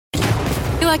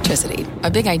Electricity,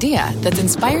 a big idea that's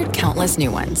inspired countless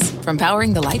new ones. From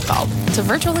powering the light bulb to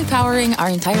virtually powering our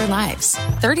entire lives.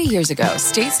 30 years ago,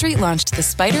 State Street launched the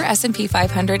SPDR S&P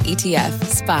 500 ETF,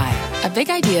 SPY. A big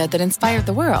idea that inspired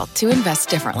the world to invest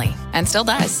differently. And still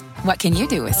does. What can you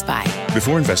do with SPY?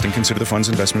 Before investing, consider the fund's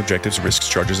investment objectives, risks,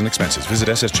 charges, and expenses. Visit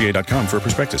ssga.com for a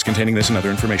prospectus containing this and other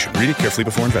information. Read it carefully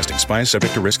before investing. SPY is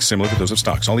subject to risks similar to those of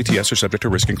stocks. All ETFs are subject to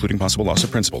risk, including possible loss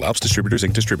of principal. Alps Distributors,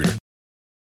 Inc. Distributor.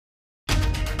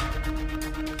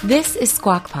 This is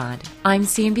Squawk Pod. I'm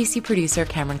CNBC producer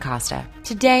Cameron Costa.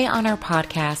 Today on our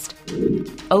podcast,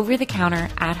 over-the-counter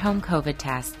at-home COVID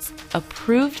tests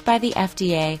approved by the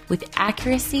FDA with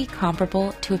accuracy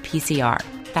comparable to a PCR.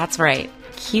 That's right.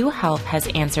 Q Health has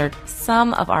answered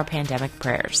some of our pandemic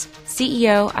prayers.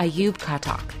 CEO Ayub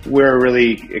Khattak. We're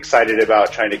really excited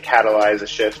about trying to catalyze a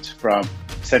shift from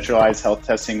centralized health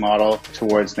testing model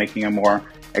towards making a more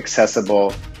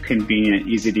accessible, convenient,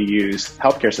 easy-to-use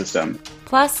healthcare system.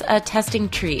 Plus a testing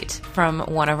treat from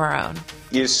one of our own.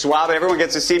 You swab it. Everyone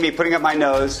gets to see me putting up my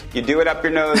nose. You do it up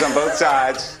your nose on both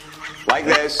sides, like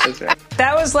this.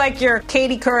 That was like your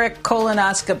Katie Couric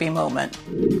colonoscopy moment.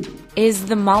 Is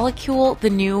the molecule the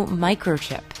new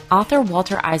microchip? Author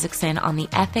Walter Isaacson on the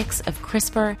ethics of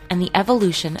CRISPR and the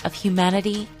evolution of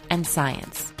humanity and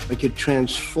science. It could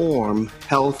transform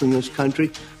health in this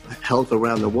country, health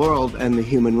around the world, and the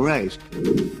human race.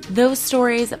 Those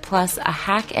stories, plus a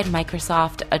hack at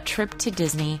Microsoft, a trip to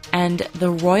Disney, and the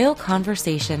royal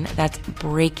conversation that's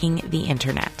breaking the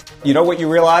internet. You know what you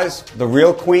realize? The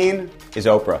real queen is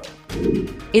Oprah.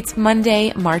 It's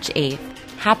Monday, March 8th.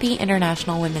 Happy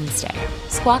International Women's Day.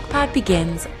 Squawk Pod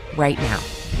begins right now.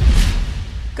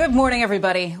 Good morning,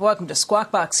 everybody. Welcome to Squawk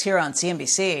Box here on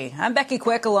CNBC. I'm Becky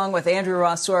Quick, along with Andrew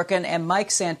Ross Sorkin and Mike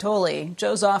Santoli.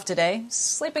 Joe's off today,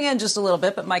 sleeping in just a little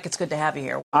bit, but Mike, it's good to have you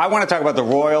here. I want to talk about the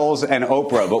Royals and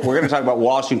Oprah, but we're going to talk about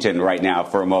Washington right now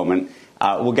for a moment.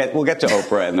 We'll get to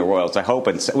Oprah and the Royals, I hope,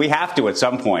 and we have to at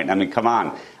some point. I mean, come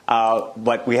on.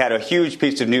 But we had a huge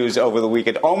piece of news over the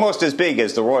weekend, almost as big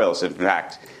as the Royals, in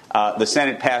fact. The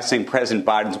Senate passing President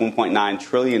Biden's $1.9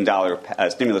 trillion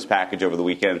stimulus package over the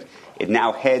weekend. It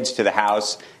now heads to the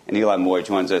House, and Eli Moy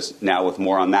joins us now with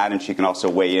more on that, and she can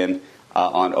also weigh in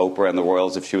on Oprah and the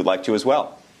Royals if she would like to as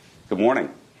well. Good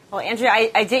morning. Well, Andrew,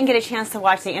 I didn't get a chance to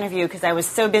watch the interview because I was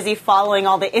so busy following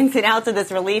all the ins and outs of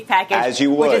this relief package, as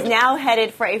you would, which is now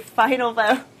headed for a final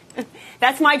vote.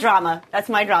 That's my drama.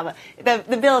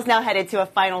 The bill is now headed to a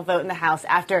final vote in the House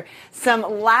after some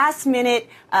last-minute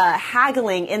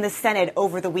haggling in the Senate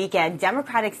over the weekend.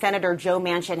 Democratic Senator Joe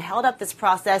Manchin held up this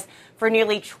process for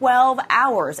nearly 12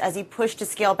 hours as he pushed to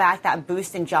scale back that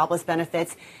boost in jobless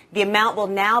benefits. The amount will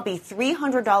now be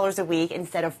 $300 a week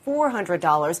instead of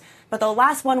 $400, but they'll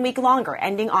last 1 week longer,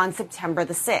 ending on September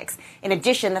the 6th. In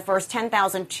addition, the first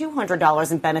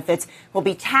 $10,200 in benefits will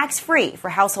be tax-free for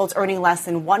households earning less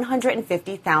than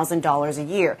 $150,000 a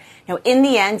year. Now, in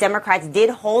the end, Democrats did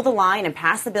hold the line and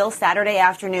pass the bill Saturday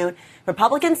afternoon.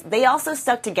 Republicans, they also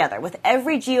stuck together, with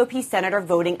every GOP senator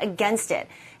voting against it.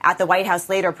 At the White House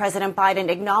later, President Biden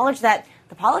acknowledged that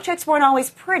the politics weren't always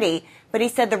pretty, but he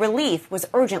said the relief was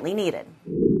urgently needed.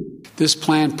 This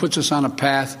plan puts us on a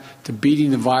path to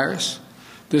beating the virus.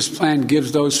 This plan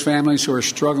gives those families who are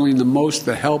struggling the most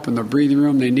the help and the breathing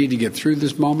room they need to get through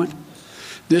this moment.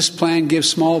 This plan gives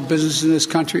small businesses in this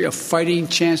country a fighting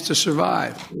chance to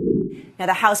survive. Now,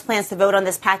 the House plans to vote on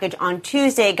this package on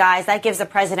Tuesday, guys. That gives the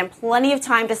president plenty of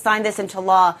time to sign this into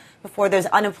law before those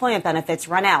unemployment benefits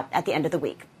run out at the end of the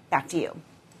week. Back to you.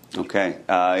 Okay.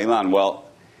 Elon, well,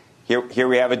 here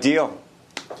we have a deal.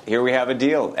 Here we have a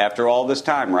deal after all this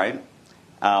time, right?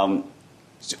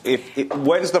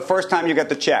 When's the first time you get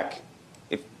the check?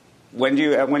 When do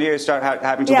you start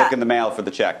having to look in the mail for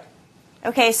the check?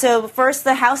 Okay, so first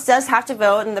the House does have to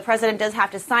vote and the president does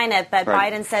have to sign it, but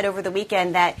right. Biden said over the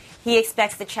weekend that he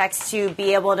expects the checks to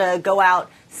be able to go out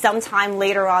sometime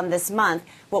later on this month.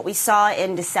 What we saw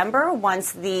in December,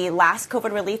 once the last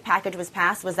COVID relief package was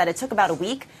passed, was that it took about a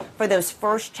week for those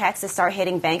first checks to start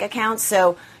hitting bank accounts.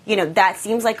 So, that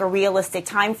seems like a realistic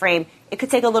time frame. It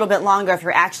could take a little bit longer if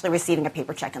you're actually receiving a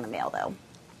paper check in the mail, though.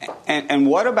 And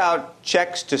what about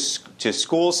checks to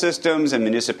school systems and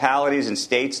municipalities and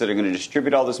states that are going to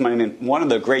distribute all this money? I mean, one of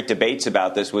the great debates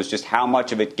about this was just how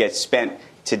much of it gets spent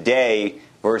today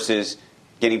versus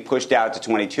getting pushed out to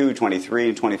 22, 23,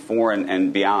 and 24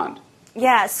 and beyond.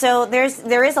 Yeah, so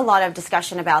there is a lot of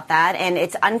discussion about that, and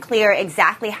it's unclear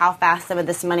exactly how fast some of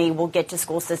this money will get to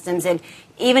school systems, and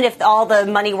even if all the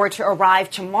money were to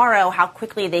arrive tomorrow, how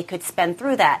quickly they could spend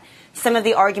through that. Some of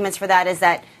the arguments for that is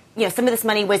that some of this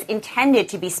money was intended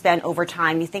to be spent over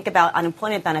time. You think about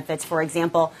unemployment benefits, for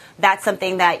example. That's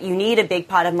something that you need a big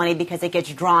pot of money because it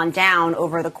gets drawn down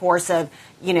over the course of,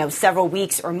 several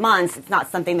weeks or months. It's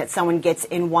not something that someone gets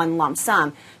in one lump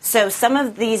sum. So some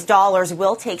of these dollars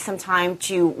will take some time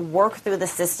to work through the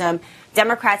system.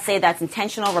 Democrats say that's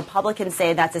intentional. Republicans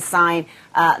say that's a sign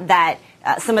that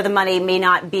some of the money may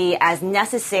not be as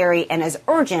necessary and as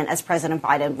urgent as President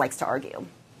Biden likes to argue.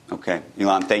 Okay.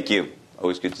 Ilan, thank you.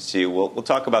 Always good to see you. We'll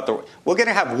talk about we're going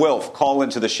to have Wilf call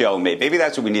into the show. Maybe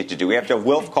that's what we need to do. We have to have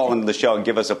Wilf call into the show and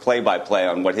give us a play-by-play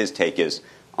on what his take is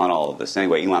on all of this.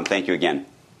 Anyway, Ilan, thank you again.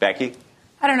 Becky?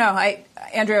 I don't know.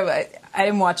 Andrew, I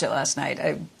didn't watch it last night.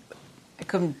 I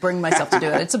couldn't bring myself to do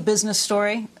it. It's a business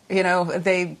story.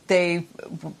 They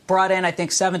brought in, I think,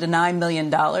 $7 to $9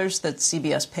 million that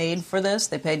CBS paid for this.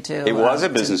 They paid to it was a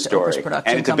business story,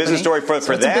 and it's a business story for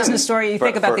them. It's a business story. You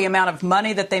think about the amount of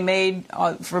money that they made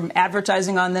from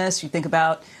advertising on this. You think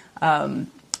about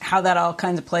how that all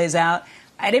kind of plays out.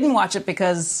 I didn't watch it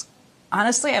because,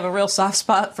 honestly, I have a real soft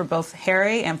spot for both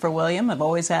Harry and for William. I've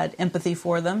always had empathy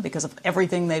for them because of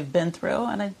everything they've been through,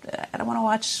 and I don't want to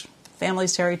watch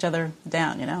families tear each other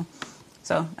down,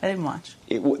 So I didn't watch.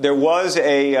 There was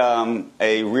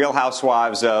a Real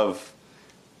Housewives of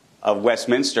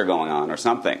Westminster going on or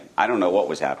something. I don't know what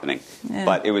was happening,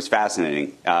 but it was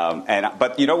fascinating.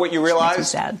 But you know what you realize?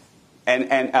 Makes me sad.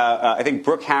 And I think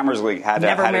Brooke Hammersley had it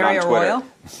on Twitter. Never marry a royal?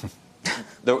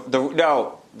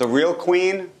 The real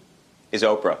queen is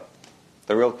Oprah.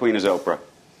 The real queen is Oprah.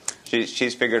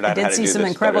 She's figured out how to do this. I did see some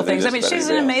incredible things. I mean, she's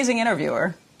an amazing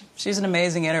interviewer.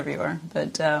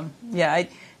 But,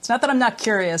 it's not that I'm not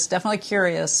curious. Definitely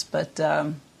curious, but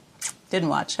didn't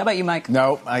watch. How about you, Mike?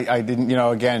 No, I didn't.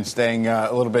 Again, staying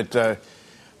a little bit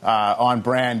on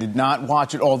brand. Did not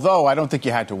watch it, although I don't think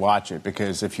you had to watch it,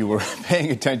 because if you were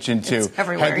paying attention to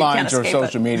headlines or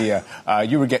social media,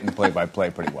 you were getting the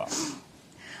play-by-play pretty well.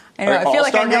 I know. I feel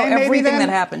like I know everything that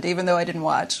happened, even though I didn't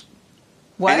watch.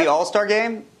 What? Any All-Star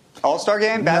game? All-Star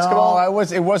game basketball? No,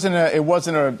 it wasn't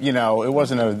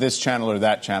a this channel or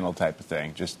that channel type of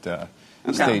thing. Just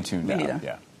stay tuned out.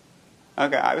 Yeah.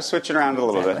 Okay, I was switching around a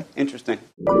little bit. Interesting.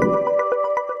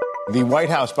 The White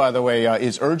House, by the way,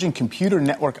 is urging computer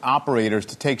network operators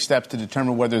to take steps to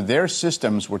determine whether their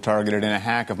systems were targeted in a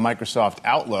hack of Microsoft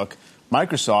Outlook.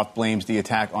 Microsoft blames the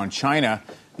attack on China.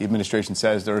 The administration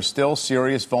says there are still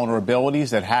serious vulnerabilities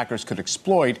that hackers could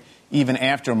exploit even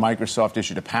after Microsoft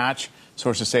issued a patch.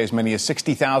 Sources say as many as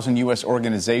 60,000 U.S.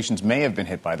 organizations may have been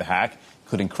hit by the hack,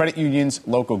 including credit unions,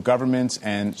 local governments,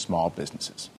 and small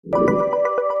businesses.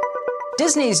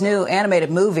 Disney's new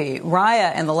animated movie,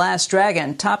 Raya and the Last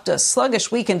Dragon, topped a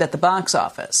sluggish weekend at the box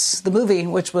office. The movie,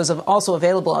 which was also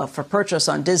available for purchase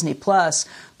on Disney+,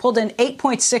 pulled in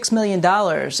 $8.6 million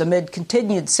amid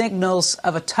continued signals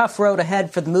of a tough road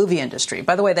ahead for the movie industry.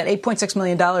 By the way, that $8.6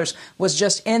 million was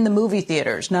just in the movie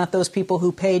theaters, not those people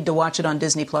who paid to watch it on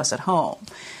Disney+ at home.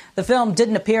 The film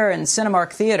didn't appear in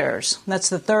Cinemark theaters. That's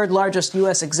the third largest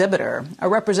U.S. exhibitor. A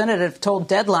representative told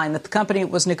Deadline that the company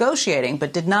was negotiating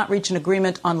but did not reach an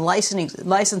agreement on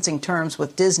licensing terms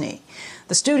with Disney.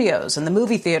 The studios and the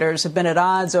movie theaters have been at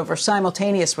odds over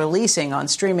simultaneous releasing on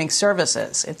streaming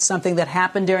services. It's something that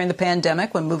happened during the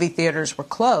pandemic when movie theaters were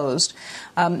closed.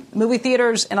 Movie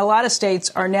theaters in a lot of states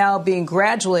are now being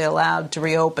gradually allowed to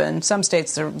reopen. Some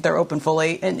states, they're open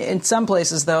fully. In some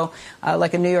places, though,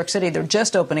 like in New York City, they're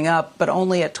just opening up, but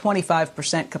only at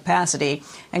 25% capacity.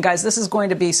 And, guys, this is going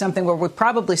to be something where we'll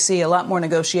probably see a lot more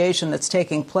negotiation that's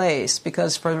taking place,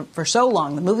 because for so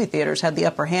long the movie theaters had the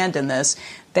upper hand in this.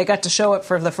 They got to show it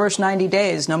for the first 90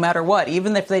 days, no matter what.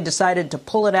 Even if they decided to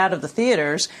pull it out of the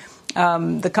theaters,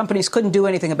 the companies couldn't do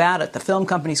anything about it. The film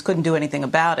companies couldn't do anything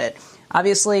about it.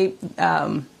 Obviously,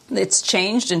 it's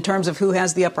changed in terms of who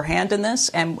has the upper hand in this,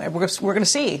 and we're going to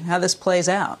see how this plays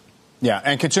out. Yeah,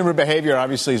 and consumer behavior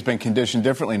obviously has been conditioned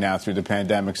differently now through the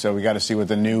pandemic, so we got to see what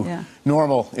the new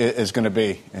normal is going to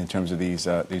be in terms of these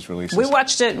releases. We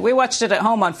watched it at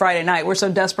home on Friday night. We're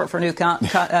so desperate for new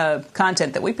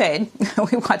content that we paid.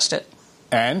 We watched it.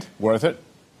 And worth it?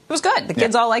 It was good. The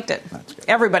kids all liked it.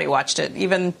 Everybody watched it,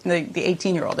 even the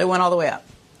 18-year-old. It went all the way up.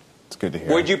 It's good to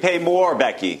hear. Would you pay more,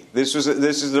 Becky?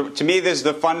 To me, this is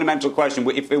the fundamental question.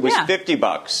 If it was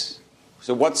 $50.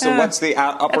 So what's the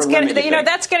upper limit?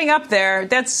 That's getting up there.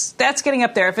 That's getting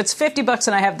up there. If it's $50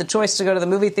 and I have the choice to go to the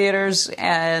movie theaters,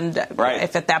 and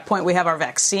if at that point we have our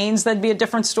vaccines, that'd be a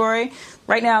different story.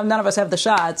 Right now, none of us have the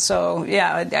shots, so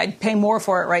I'd pay more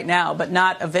for it right now, but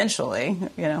not eventually.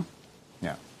 Yeah,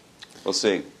 we'll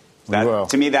see.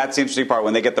 To me, that's the interesting part,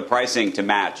 when they get the pricing to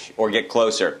match or get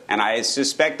closer. And I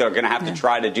suspect they're going to have to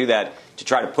try to do that to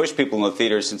try to push people in the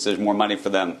theaters, since there's more money for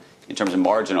them in terms of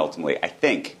margin ultimately, I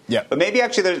think. Yeah. But maybe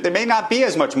actually there may not be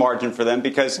as much margin for them,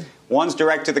 because one's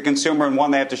direct to the consumer and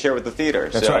one they have to share with the theater.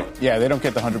 That's right. Yeah, they don't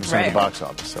get the 100% of the box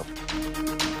office. So.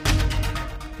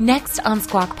 Next on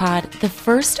Squawk Pod, the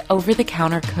first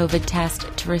over-the-counter COVID test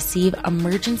to receive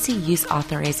emergency use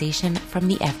authorization from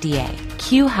the FDA.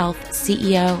 Q Health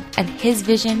CEO and his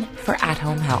vision for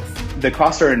at-home health. The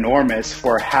costs are enormous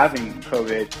for having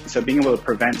COVID, so being able to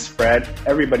prevent spread,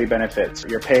 everybody benefits.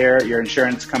 Your payer, your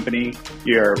insurance company,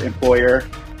 your employer.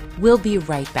 We'll be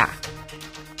right back.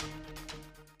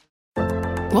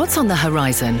 What's on the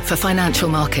horizon for financial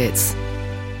markets?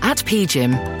 At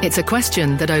PGIM, it's a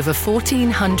question that over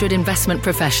 1,400 investment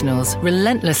professionals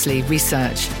relentlessly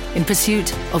research in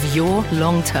pursuit of your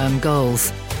long-term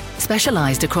goals.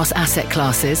 Specialized across asset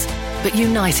classes, but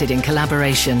united in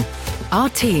collaboration, our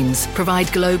teams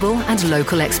provide global and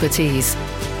local expertise.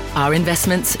 Our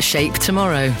investments shape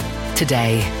tomorrow,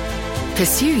 today.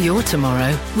 Pursue your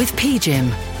tomorrow with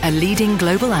PGIM, a leading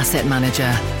global asset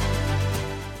manager.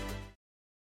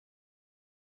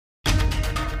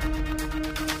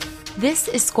 This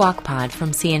is Squawk Pod from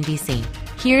CNBC.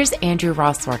 Here's Andrew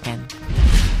Ross Sorkin.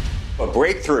 A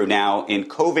breakthrough now in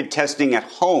COVID testing at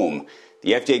home.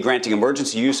 The FDA granting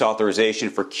emergency use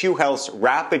authorization for Q Health's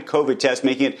rapid COVID test,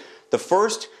 making it the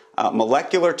first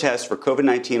molecular test for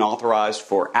COVID-19 authorized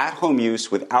for at-home use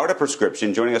without a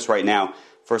prescription. Joining us right now,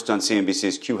 first on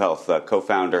CNBC's Q Health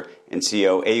co-founder and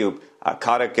CEO Ayub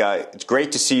Khattak. It's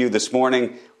great to see you this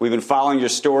morning. We've been following your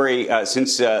story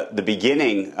since the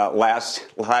beginning, last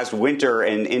winter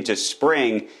and into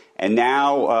spring, and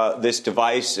now this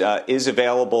device is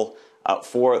available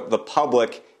for the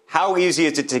public. How easy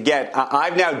is it to get?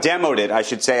 I've now demoed it, I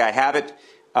should say. I have it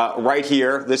right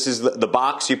here. This is the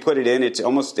box you put it in.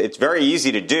 It's very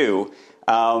easy to do.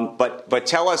 But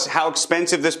tell us how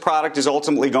expensive this product is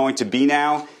ultimately going to be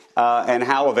now, and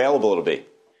how available it'll be.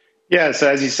 Yeah, so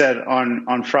as you said,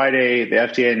 on Friday, the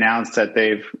FDA announced that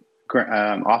they've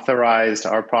authorized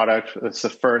our product. It's the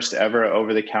first ever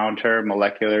over-the-counter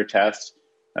molecular test.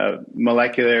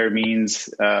 Molecular means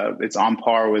it's on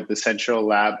par with the central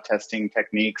lab testing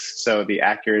techniques, so the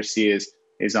accuracy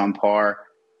is on par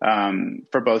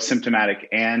for both symptomatic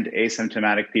and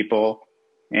asymptomatic people.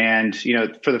 And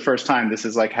for the first time, this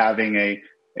is like having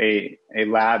a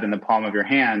lab in the palm of your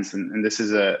hands, and this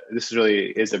really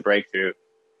is a breakthrough.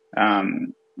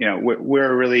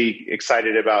 We're really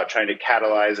excited about trying to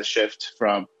catalyze a shift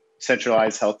from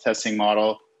centralized health testing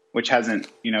model, which hasn't,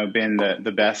 been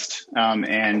the best,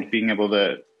 and being able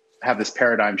to have this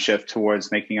paradigm shift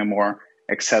towards making a more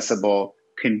accessible,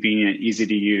 convenient, easy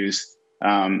to use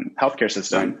healthcare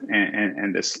system,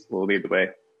 and this will lead the way.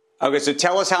 Okay, so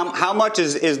tell us how much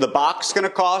is the box going to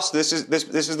cost? This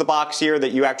is the box here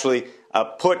that you actually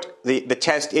put the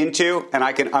test into, and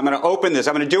I'm going to open this.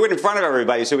 I'm going to do it in front of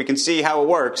everybody so we can see how it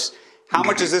works. How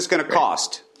much is this going to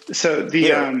cost? So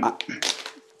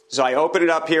so I open it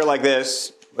up here like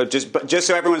this, but just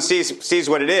so everyone sees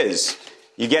what it is.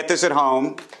 You get this at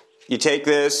home. You take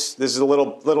this. This is the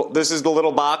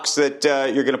little box that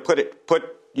you're going to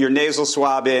put your nasal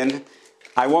swab in.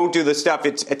 I won't do the stuff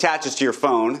it attaches to your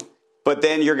phone. But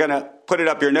then you're going to put it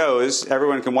up your nose.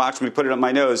 Everyone can watch me put it up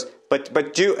my nose.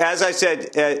 But do, as I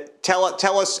said, tell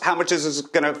us how much this is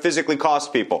going to physically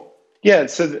cost people. Yeah.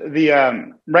 So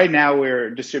the right now we're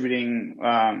distributing.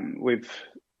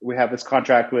 We have this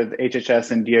contract with HHS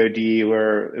and DoD,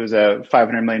 where it was a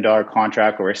 $500 million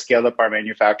contract where we scaled up our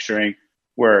manufacturing.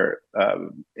 We're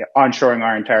onshoring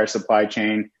our entire supply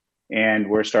chain,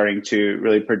 and we're starting to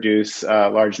really produce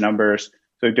large numbers.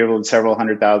 So we've delivered several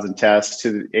 100,000 tests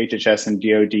to the HHS and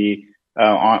DoD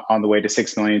on the way to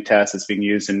 6 million tests. It's being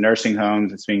used in nursing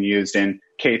homes. It's being used in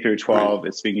K through 12.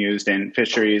 It's being used in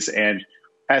fisheries. And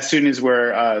as soon as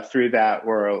we're through that,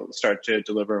 we'll start to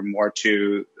deliver more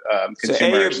to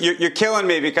consumers. So, you're killing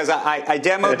me, because I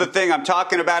demoed the thing. I'm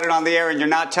talking about it on the air, and you're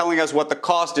not telling us what the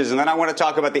cost is. And then I want to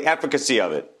talk about the efficacy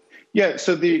of it. Yeah.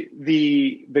 So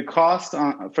the cost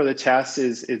for the test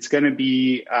it's going to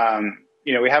be.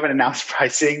 We haven't announced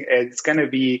pricing. It's going to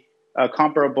be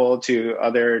comparable to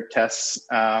other tests.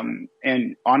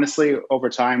 And honestly, over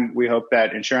time, we hope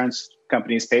that insurance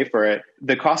companies pay for it.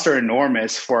 The costs are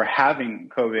enormous for having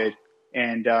COVID.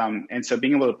 And so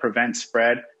being able to prevent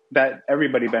spread, that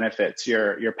everybody benefits.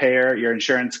 Your payer, your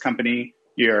insurance company,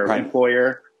 your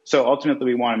employer. So ultimately,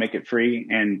 we want to make it free,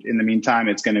 and in the meantime,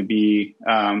 it's going to be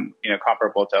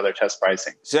comparable to other test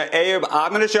pricing. So, Ayub,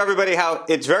 I'm going to show everybody how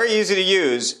it's very easy to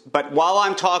use. But while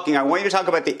I'm talking, I want you to talk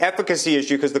about the efficacy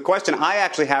issue, because the question I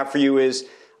actually have for you is,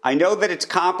 I know that it's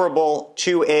comparable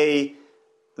to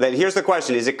here's the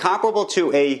question: is it comparable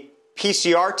to a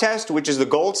PCR test, which is the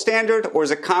gold standard, or is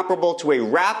it comparable to a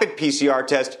rapid PCR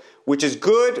test, which is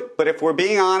good, but if we're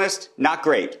being honest, not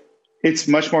great? It's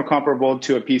much more comparable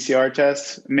to a PCR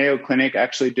test. Mayo Clinic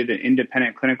actually did an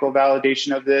independent clinical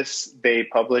validation of this. They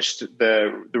published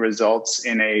the results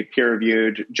in a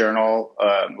peer-reviewed journal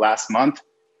last month,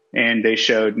 and they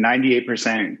showed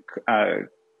 98%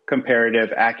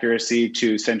 comparative accuracy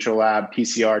to central lab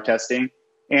PCR testing.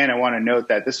 And I want to note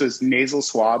that this was nasal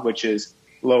swab, which is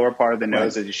lower part of the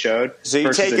nose, as you showed. So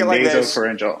you take it like this.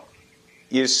 Nasopharyngeal.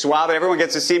 You swab it. Everyone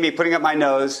gets to see me putting up my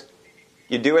nose.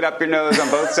 You do it up your nose on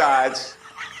both sides,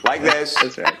 like this.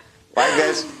 That's right. Like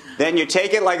this. Then you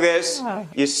take it like this.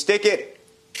 You stick it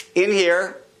in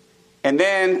here, and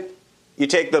then you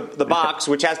take the box,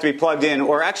 which has to be plugged in,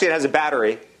 or actually it has a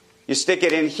battery. You stick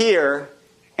it in here,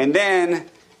 and then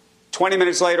 20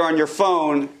 minutes later on your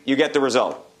phone, you get the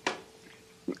result.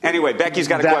 Anyway, Becky's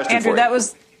got a question Andrew, for you.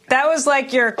 That was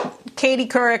like your Katie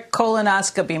Couric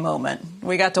colonoscopy moment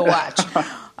we got to watch.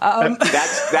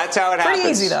 That's how it happens. Pretty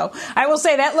easy, though. I will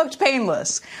say that looked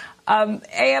painless.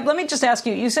 Ayub, let me just ask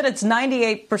you, you said it's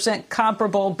 98%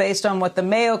 comparable based on what the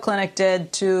Mayo Clinic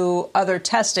did to other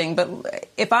testing. But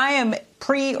if I am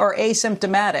pre or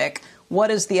asymptomatic,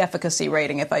 what is the efficacy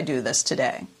rating if I do this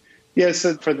today? Yeah,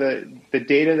 so for the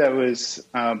data that was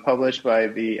published by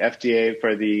the FDA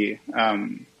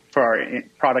for our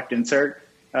product insert,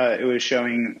 it was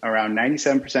showing around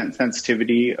 97%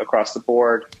 sensitivity across the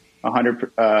board, over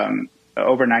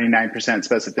 99%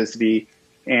 specificity,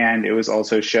 and it was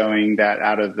also showing that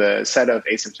out of the set of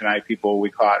asymptomatic people, we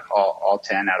caught all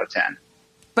 10 out of 10.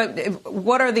 But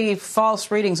what are the false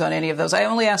readings on any of those? I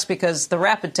only ask because the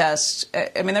rapid tests,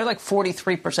 I mean, they're like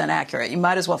 43% accurate. You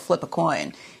might as well flip a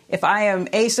coin. If I am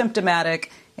asymptomatic,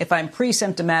 if I'm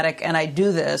pre-symptomatic, and I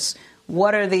do this,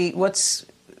 what's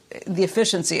the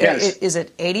efficiency? Yes. Is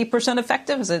it 80%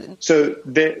 effective? So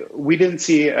we didn't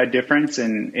see a difference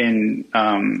in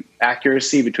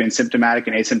accuracy between symptomatic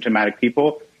and asymptomatic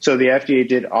people. So the FDA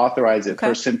did authorize it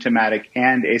for symptomatic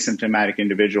and asymptomatic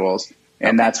individuals,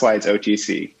 and that's why it's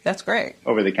OTC. That's great.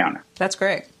 Over the counter. That's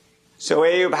great. So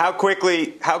Ayub, how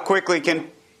quickly can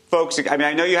folks? I mean,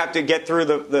 I know you have to get through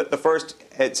the first.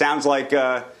 It sounds like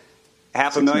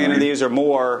 500,000 of these or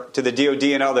more to the DoD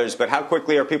and others. But how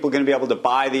quickly are people going to be able to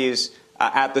buy these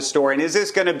at the store? And is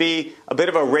this going to be a bit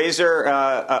of a razor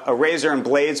and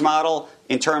blades model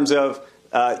in terms of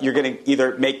you're going to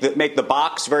either make the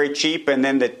box very cheap and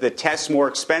then the tests more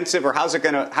expensive, or how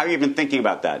are you even thinking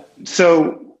about that?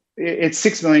 So it's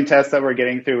 6 million tests that we're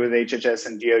getting through with HHS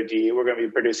and DoD. We're going to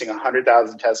be producing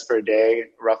 100,000 tests per day,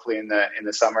 roughly in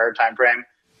the summer timeframe.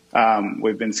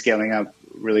 We've been scaling up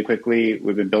really quickly.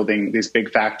 We've been building these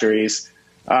big factories.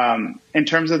 In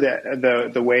terms of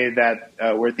the way that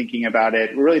we're thinking about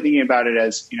it, we're really thinking about it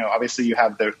as, obviously you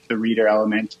have the reader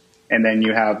element, and then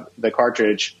you have the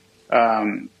cartridge.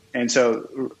 And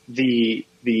so the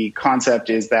concept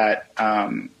is that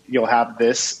you'll have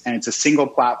this, and it's a single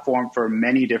platform for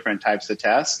many different types of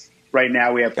tests. Right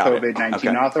now we have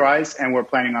COVID-19 authorized, and we're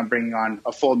planning on bringing on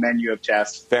a full menu of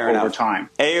tests over time.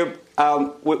 Ayub,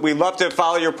 we'd love to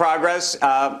follow your progress.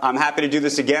 I'm happy to do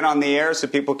this again on the air so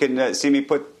people can see me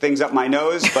put things up my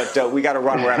nose, but we got to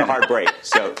run. We're at a hard break.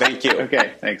 So thank you.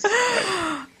 Okay, thanks.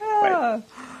 Bye.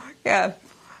 Yeah.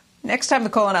 Next time the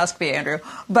colonoscopy, Andrew.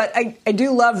 But I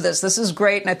do love this. This is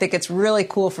great, and I think it's really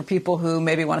cool for people who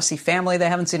maybe want to see family they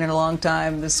haven't seen in a long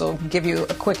time. This will give you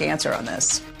a quick answer on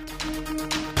this.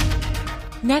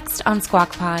 Next on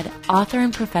Squawk Pod, author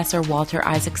and professor Walter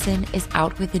Isaacson is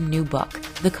out with a new book,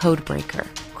 The Codebreaker,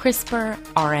 CRISPR,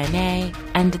 RNA,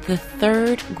 and the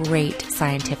third great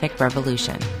scientific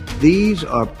revolution. These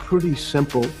are pretty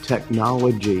simple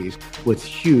technologies with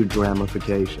huge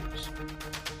ramifications.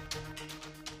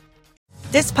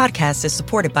 This podcast is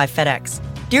supported by FedEx.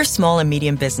 Dear small and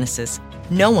medium businesses,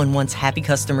 no one wants happy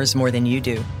customers more than you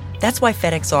do. That's why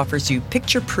FedEx offers you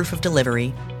picture proof of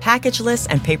delivery, packageless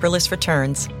and paperless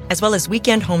returns, as well as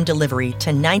weekend home delivery to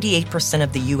 98%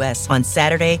 of the U.S. on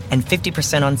Saturday and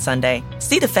 50% on Sunday.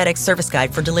 See the FedEx service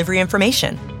guide for delivery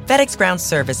information. FedEx Ground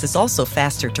service is also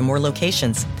faster to more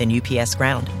locations than UPS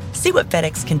Ground. See what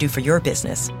FedEx can do for your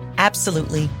business.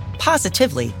 Absolutely,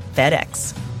 positively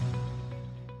FedEx.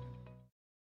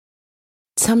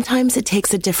 Sometimes it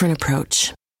takes a different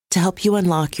approach to help you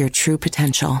unlock your true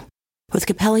potential. With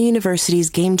Capella University's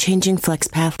game-changing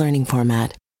FlexPath learning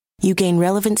format, you gain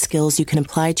relevant skills you can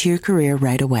apply to your career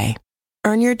right away.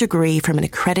 Earn your degree from an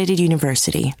accredited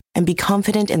university and be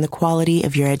confident in the quality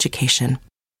of your education.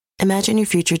 Imagine your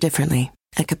future differently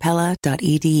at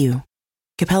capella.edu.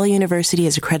 Capella University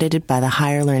is accredited by the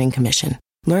Higher Learning Commission.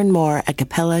 Learn more at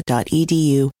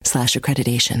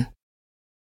capella.edu/accreditation.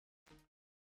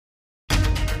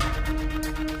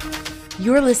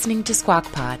 You're listening to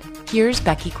Squawk Pod. Here's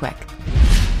Becky Quick.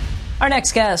 Our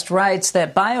next guest writes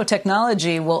that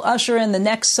biotechnology will usher in the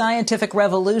next scientific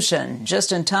revolution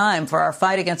just in time for our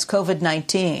fight against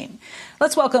COVID-19.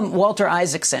 Let's welcome Walter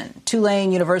Isaacson,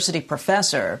 Tulane University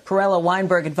professor, Perella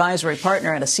Weinberg advisory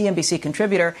partner, and a CNBC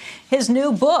contributor. His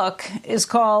new book is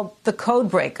called The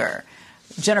Codebreaker: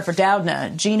 Jennifer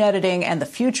Doudna, Gene Editing and the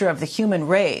Future of the Human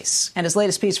Race. And his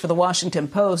latest piece for the Washington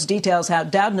Post details how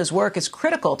Doudna's work is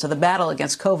critical to the battle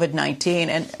against COVID-19.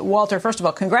 And Walter, first of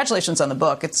all, congratulations on the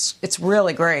book. It's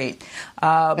really great.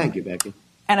 Thank you, Becky.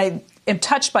 And I am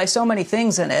touched by so many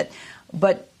things in it,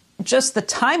 but just the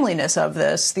timeliness of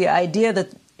this, the idea that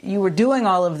you were doing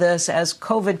all of this as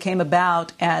COVID came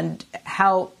about, and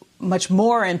how much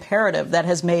more imperative that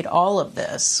has made all of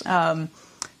this.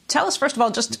 Tell us, first of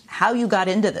all, just how you got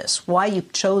into this, why you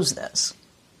chose this.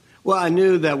 Well, I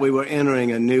knew that we were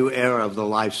entering a new era of the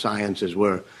life sciences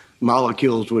where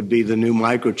molecules would be the new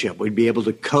microchip. We'd be able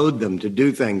to code them to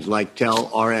do things like tell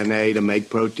RNA to make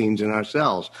proteins in our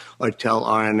cells, or tell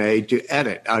RNA to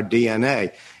edit our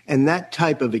DNA. And that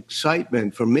type of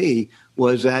excitement for me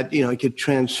was that, it could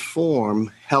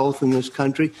transform health in this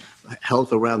country,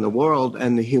 health around the world,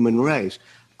 and the human race.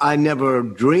 I never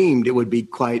dreamed it would be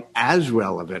quite as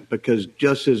relevant, because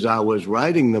just as I was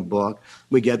writing the book,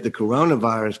 we get the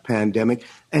coronavirus pandemic.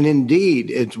 And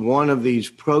indeed, it's one of these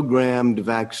programmed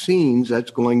vaccines that's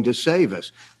going to save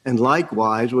us. And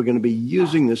likewise, we're going to be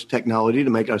using this technology to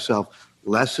make ourselves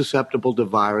less susceptible to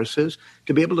viruses,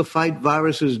 to be able to fight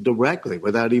viruses directly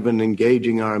without even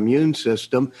engaging our immune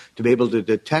system, to be able to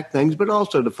detect things, but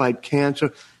also to fight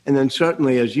cancer. And then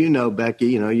certainly, as you know,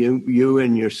 Becky, you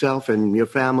and yourself and your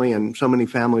family and so many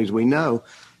families we know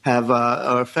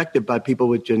are affected by people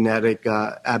with genetic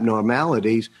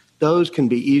abnormalities. Those can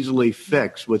be easily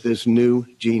fixed with this new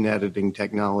gene editing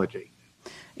technology.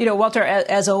 Walter,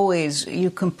 as always, you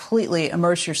completely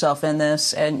immerse yourself in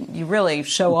this, and you really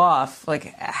show off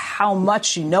how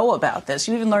much you know about this.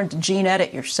 You even learned to gene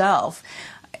edit yourself.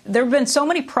 There have been so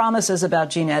many promises about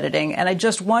gene editing, and I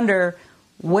just wonder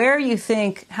where you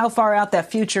think, how far out that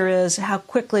future is, how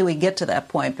quickly we get to that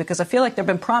point, because I feel like there have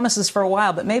been promises for a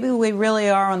while, but maybe we really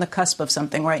are on the cusp of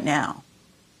something right now.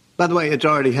 By the way, it's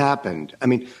already happened.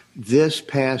 This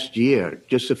past year,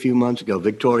 just a few months ago,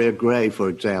 Victoria Gray, for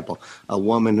example, a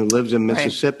woman who lives in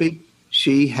Mississippi, right.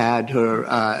 She had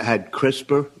had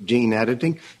CRISPR gene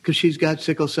editing because she's got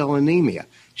sickle cell anemia.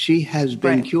 She has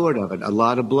been cured of it. A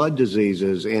lot of blood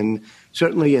diseases.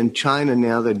 Certainly in China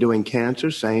now, they're doing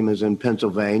cancer, same as in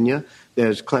Pennsylvania.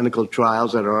 There's clinical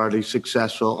trials that are already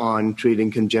successful on treating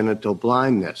congenital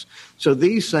blindness. So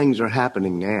these things are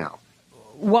happening now.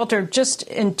 Walter, just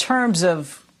in terms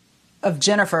of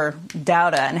Jennifer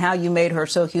Doudna and how you made her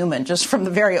so human, just from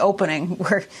the very opening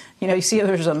where, you see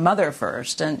her as a mother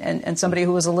first and somebody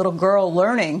who was a little girl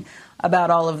learning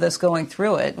about all of this, going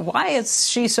through it. Why is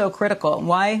she so critical?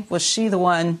 Why was she the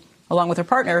one, along with her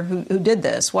partner, who did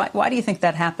this? Why do you think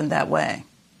that happened that way?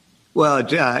 Well,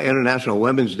 it's International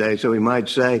Women's Day, so we might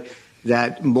say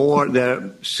that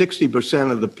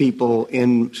 60% of the people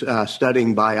in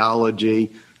studying biology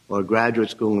or graduate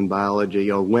school in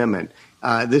biology are women.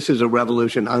 This is a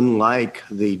revolution unlike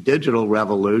the digital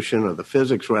revolution or the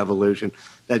physics revolution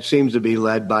that seems to be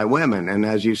led by women. And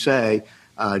as you say,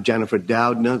 Jennifer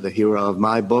Doudna, the hero of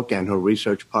my book, and her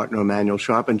research partner, Emmanuelle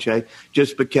Charpentier,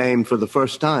 just became, for the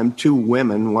first time, 2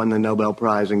 women won the Nobel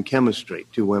Prize in chemistry,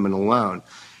 2 women alone.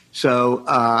 So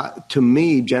to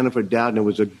me, Jennifer Doudna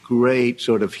was a great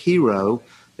sort of hero.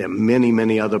 There are many,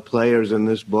 many other players in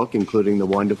this book, including the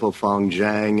wonderful Feng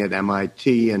Zhang at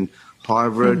MIT and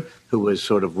Harvard, who was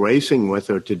sort of racing with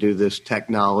her to do this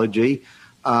technology.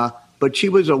 But she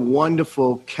was a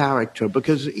wonderful character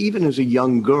because even as a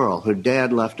young girl, her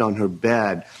dad left on her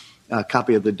bed a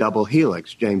copy of The Double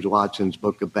Helix, James Watson's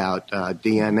book about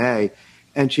DNA.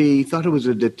 And she thought it was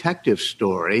a detective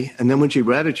story. And then when she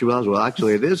read it, she realized, well,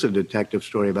 actually, it is a detective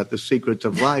story about the secrets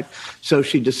of life. So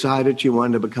she decided she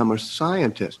wanted to become a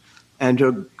scientist. And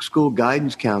her school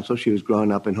guidance counselor, she was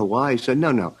growing up in Hawaii, said,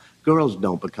 no, girls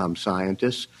don't become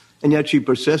scientists. And yet she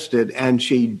persisted, and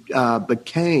she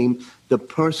became the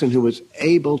person who was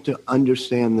able to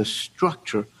understand the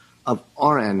structure of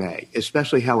RNA,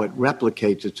 especially how it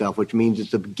replicates itself, which means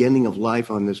it's the beginning of life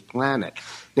on this planet.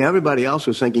 Now, everybody else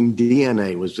was thinking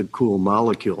DNA was the cool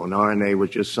molecule and RNA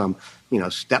was just some,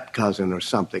 step cousin or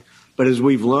something. But as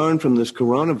we've learned from this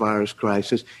coronavirus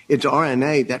crisis, it's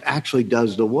RNA that actually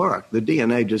does the work. The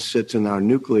DNA just sits in our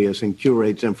nucleus and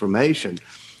curates information.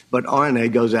 But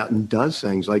RNA goes out and does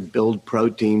things like build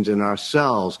proteins in our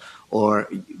cells or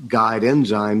guide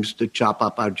enzymes to chop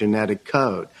up our genetic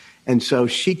code. And so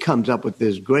she comes up with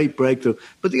this great breakthrough.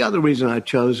 But the other reason I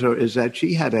chose her is that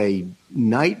she had a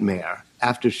nightmare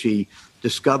after she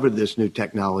discovered this new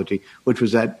technology, which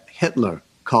was that Hitler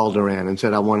called her in and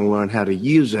said, I want to learn how to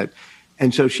use it.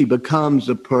 And so she becomes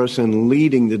the person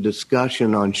leading the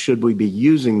discussion on should we be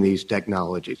using these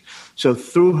technologies. So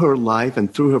through her life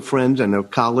and through her friends and her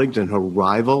colleagues and her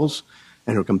rivals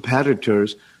and her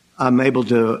competitors, I'm able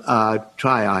to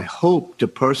try, I hope, to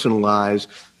personalize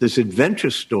this adventure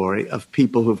story of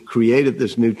people who've created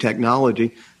this new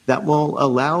technology that will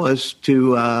allow us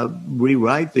to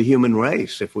rewrite the human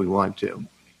race if we want to.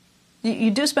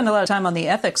 You do spend a lot of time on the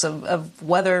ethics of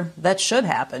whether that should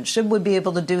happen. Should we be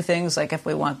able to do things like if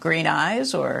we want green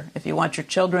eyes or if you want your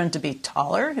children to be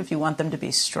taller, if you want them to be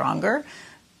stronger?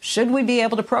 Should we be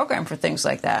able to program for things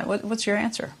like that? What's your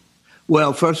answer?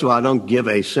 Well, first of all, I don't give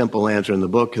a simple answer in the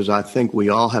book because I think we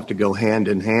all have to go hand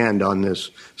in hand on this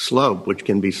slope, which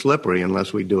can be slippery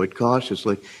unless we do it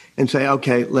cautiously, and say,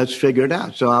 okay, let's figure it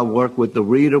out. So I'll work with the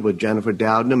reader, with Jennifer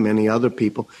Doudna, and many other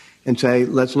people, and say,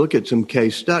 let's look at some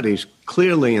case studies.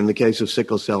 Clearly, in the case of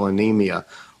sickle cell anemia,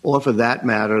 or for that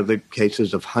matter, the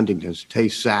cases of Huntington's,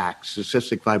 Tay-Sachs,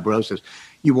 cystic fibrosis,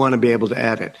 you want to be able to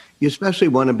edit. You especially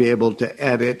want to be able to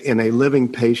edit in a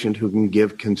living patient who can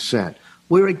give consent.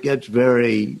 Where it gets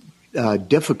very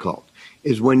difficult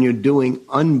is when you're doing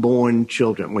unborn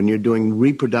children, when you're doing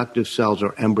reproductive cells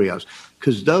or embryos,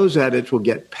 because those edits will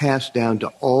get passed down to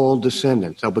all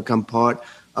descendants. They'll become part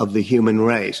of the human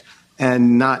race.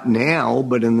 And not now,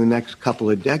 but in the next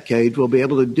couple of decades, we'll be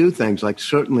able to do things like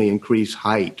certainly increase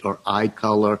height or eye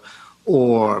color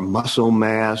or muscle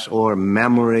mass or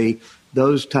memory,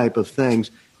 those type of things.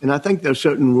 And I think there are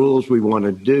certain rules we want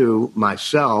to do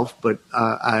myself, but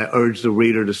I urge the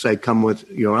reader to say, come with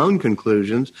your own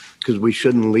conclusions, because we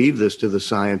shouldn't leave this to the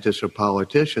scientists or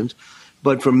politicians.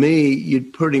 But for me,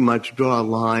 you'd pretty much draw a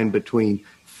line between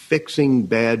fixing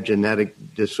bad genetic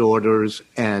disorders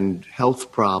and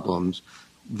health problems.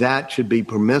 That should be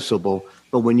permissible.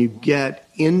 But when you get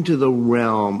into the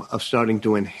realm of starting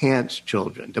to enhance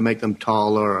children, to make them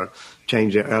taller or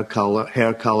change their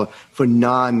hair color for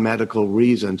non-medical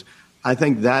reasons, I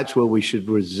think that's where we should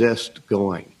resist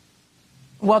going.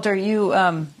 Walter,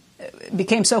 you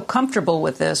became so comfortable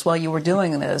with this while you were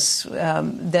doing this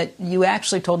that you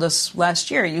actually told us last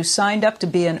year you signed up to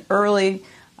be an early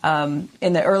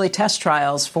in the early test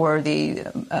trials for the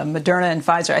Moderna and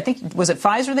Pfizer. I think, was it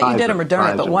Pfizer that you did or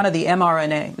Moderna? Pfizer. But one of the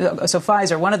mRNA. So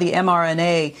Pfizer, one of the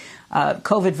mRNA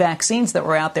COVID vaccines that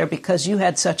were out there because you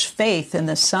had such faith in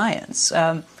this science.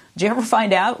 Did you ever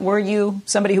find out, were you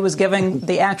somebody who was giving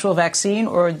the actual vaccine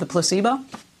or the placebo?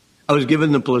 I was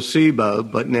given the placebo,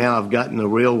 but now I've gotten the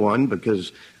real one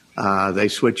because they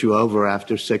switch you over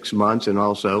after 6 months. And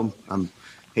also, I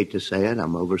hate to say it,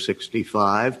 I'm over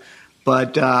 65.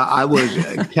 But I was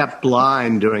kept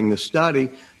blind during the study.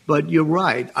 But you're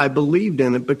right. I believed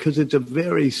in it because it's a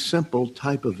very simple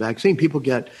type of vaccine. People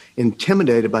get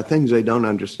intimidated by things they don't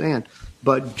understand.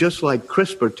 But just like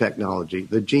CRISPR technology,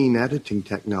 the gene editing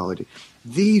technology,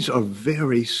 these are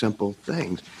very simple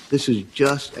things. This is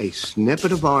just a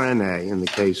snippet of RNA, in the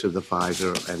case of the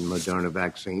Pfizer and Moderna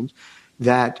vaccines,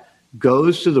 that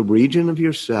goes to the region of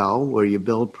your cell where you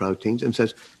build proteins and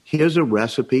says, here's a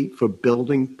recipe for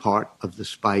building part of the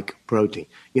spike protein.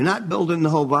 You're not building the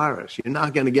whole virus. You're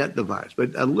not going to get the virus.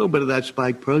 But a little bit of that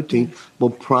spike protein will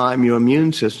prime your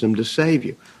immune system to save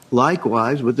you.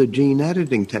 Likewise, with the gene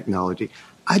editing technology,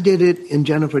 I did it in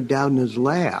Jennifer Doudna's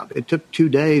lab. It took 2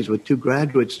 days with 2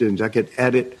 graduate students. I could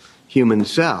edit human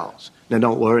cells. Now,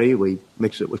 don't worry, we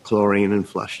mixed it with chlorine and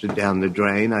flushed it down the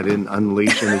drain. I didn't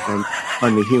unleash anything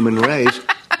on the human race.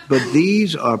 But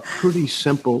these are pretty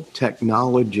simple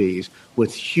technologies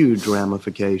with huge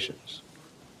ramifications.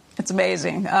 It's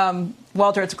amazing.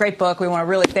 Walter, it's a great book. We want to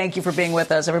really thank you for being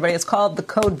with us, everybody. It's called The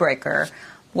Code Breaker.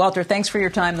 Walter, thanks for your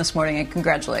time this morning and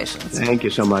congratulations. Thank you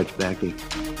so much, Becky.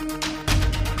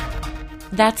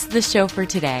 That's the show for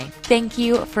today. Thank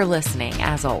you for listening,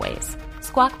 as always.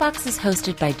 Squawk Box is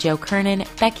hosted by Joe Kernan,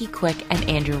 Becky Quick, and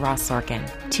Andrew Ross Sorkin.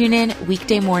 Tune in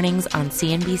weekday mornings on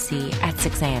CNBC at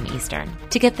 6 a.m. Eastern.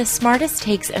 To get the smartest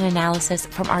takes and analysis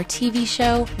from our TV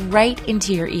show right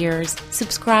into your ears,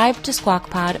 subscribe to Squawk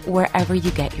Pod wherever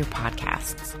you get your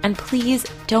podcasts. And please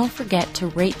don't forget to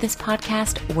rate this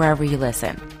podcast wherever you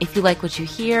listen. If you like what you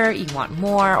hear, you want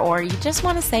more, or you just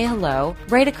want to say hello,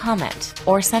 write a comment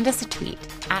or send us a tweet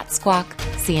at Squawk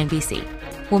CNBC.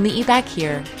 We'll meet you back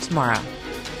here tomorrow.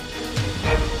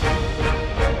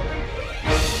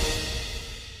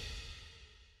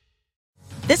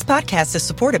 This podcast is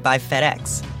supported by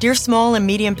FedEx. Dear small and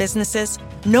medium businesses,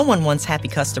 no one wants happy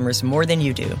customers more than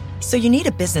you do. So you need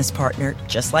a business partner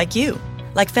just like you.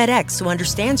 Like FedEx, who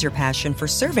understands your passion for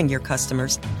serving your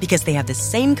customers because they have the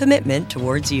same commitment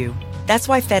towards you. That's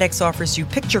why FedEx offers you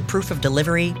picture proof of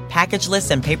delivery,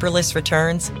 packageless and paperless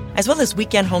returns, as well as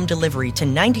weekend home delivery to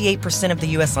 98% of the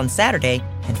U.S. on Saturday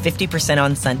and 50%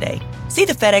 on Sunday. See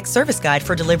the FedEx service guide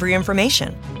for delivery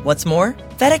information. What's more,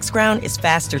 FedEx Ground is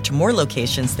faster to more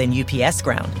locations than UPS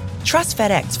Ground. Trust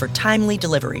FedEx for timely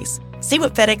deliveries. See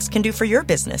what FedEx can do for your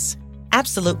business.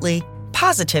 Absolutely,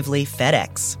 positively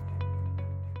FedEx.